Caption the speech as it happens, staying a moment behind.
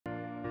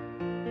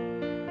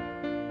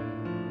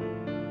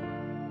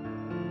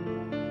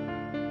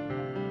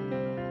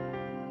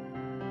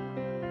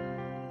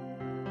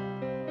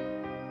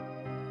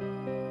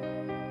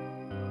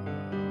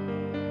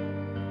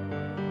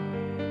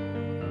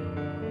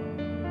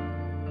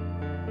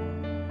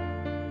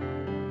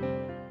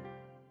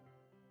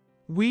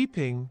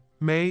Weeping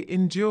may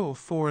endure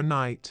for a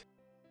night,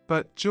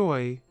 but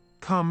joy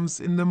comes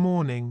in the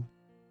morning.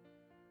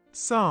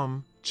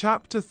 Psalm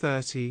chapter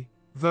 30,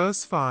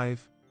 verse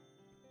 5.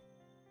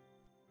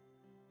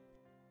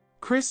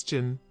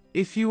 Christian,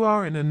 if you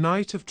are in a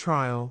night of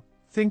trial,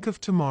 think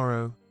of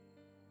tomorrow.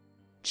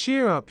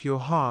 Cheer up your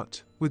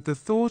heart with the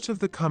thought of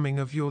the coming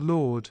of your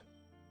Lord.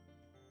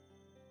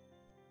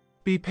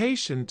 Be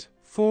patient,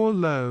 for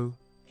lo,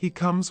 he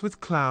comes with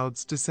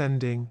clouds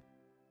descending.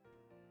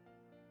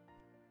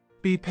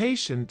 Be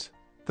patient,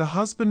 the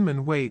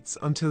husbandman waits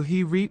until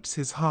he reaps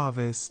his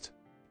harvest.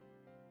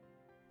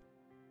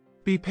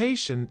 Be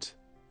patient,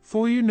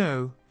 for you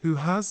know who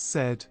has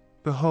said,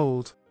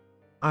 Behold,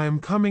 I am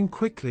coming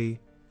quickly,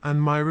 and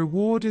my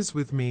reward is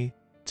with me,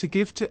 to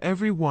give to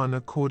every one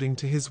according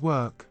to his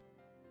work.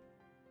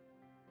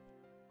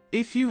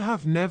 If you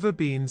have never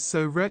been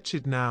so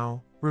wretched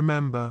now,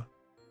 remember.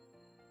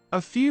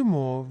 A few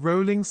more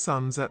rolling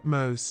suns at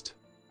most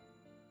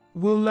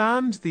will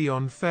land thee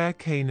on fair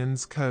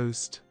Canaan's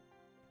coast.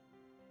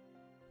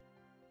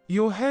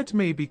 Your head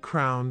may be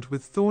crowned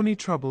with thorny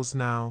troubles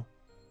now,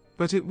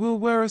 but it will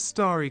wear a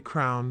starry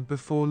crown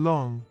before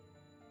long.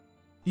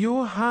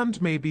 Your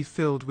hand may be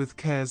filled with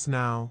cares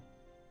now,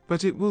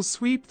 but it will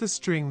sweep the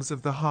strings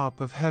of the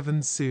harp of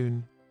heaven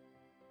soon.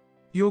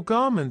 Your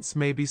garments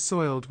may be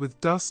soiled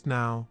with dust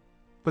now,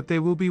 but they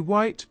will be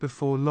white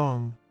before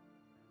long.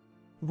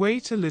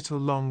 Wait a little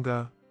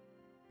longer.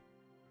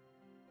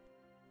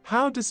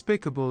 How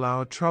despicable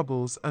our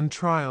troubles and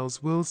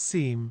trials will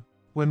seem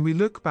when we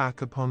look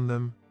back upon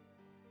them.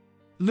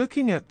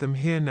 Looking at them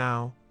here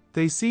now,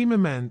 they seem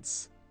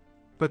immense,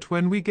 but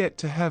when we get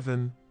to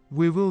heaven,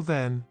 we will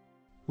then,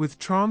 with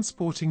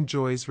transporting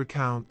joys,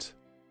 recount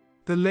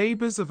the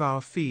labors of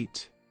our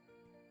feet.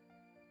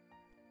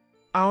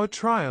 Our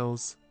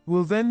trials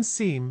will then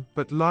seem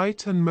but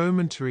light and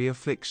momentary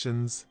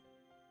afflictions.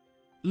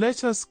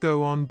 Let us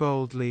go on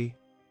boldly.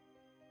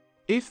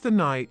 If the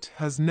night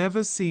has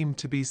never seemed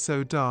to be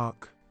so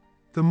dark,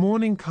 the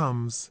morning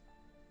comes.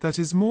 That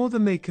is more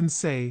than they can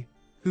say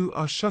who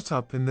are shut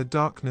up in the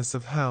darkness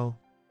of hell.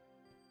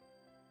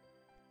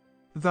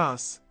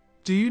 Thus,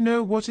 do you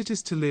know what it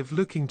is to live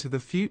looking to the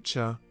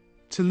future,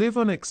 to live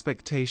on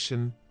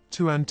expectation,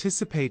 to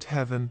anticipate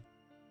heaven?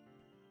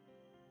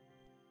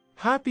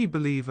 Happy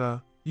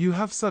believer, you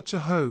have such a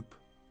hope,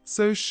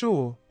 so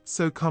sure,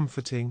 so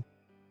comforting.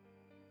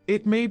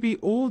 It may be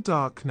all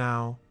dark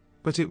now,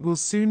 but it will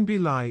soon be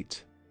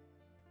light.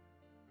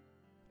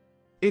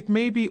 It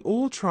may be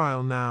all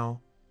trial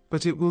now,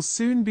 but it will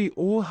soon be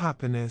all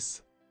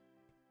happiness.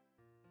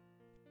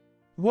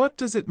 What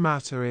does it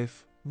matter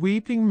if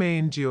weeping may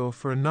endure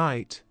for a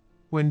night,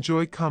 when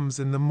joy comes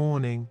in the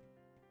morning?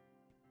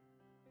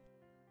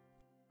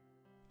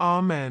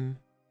 Amen.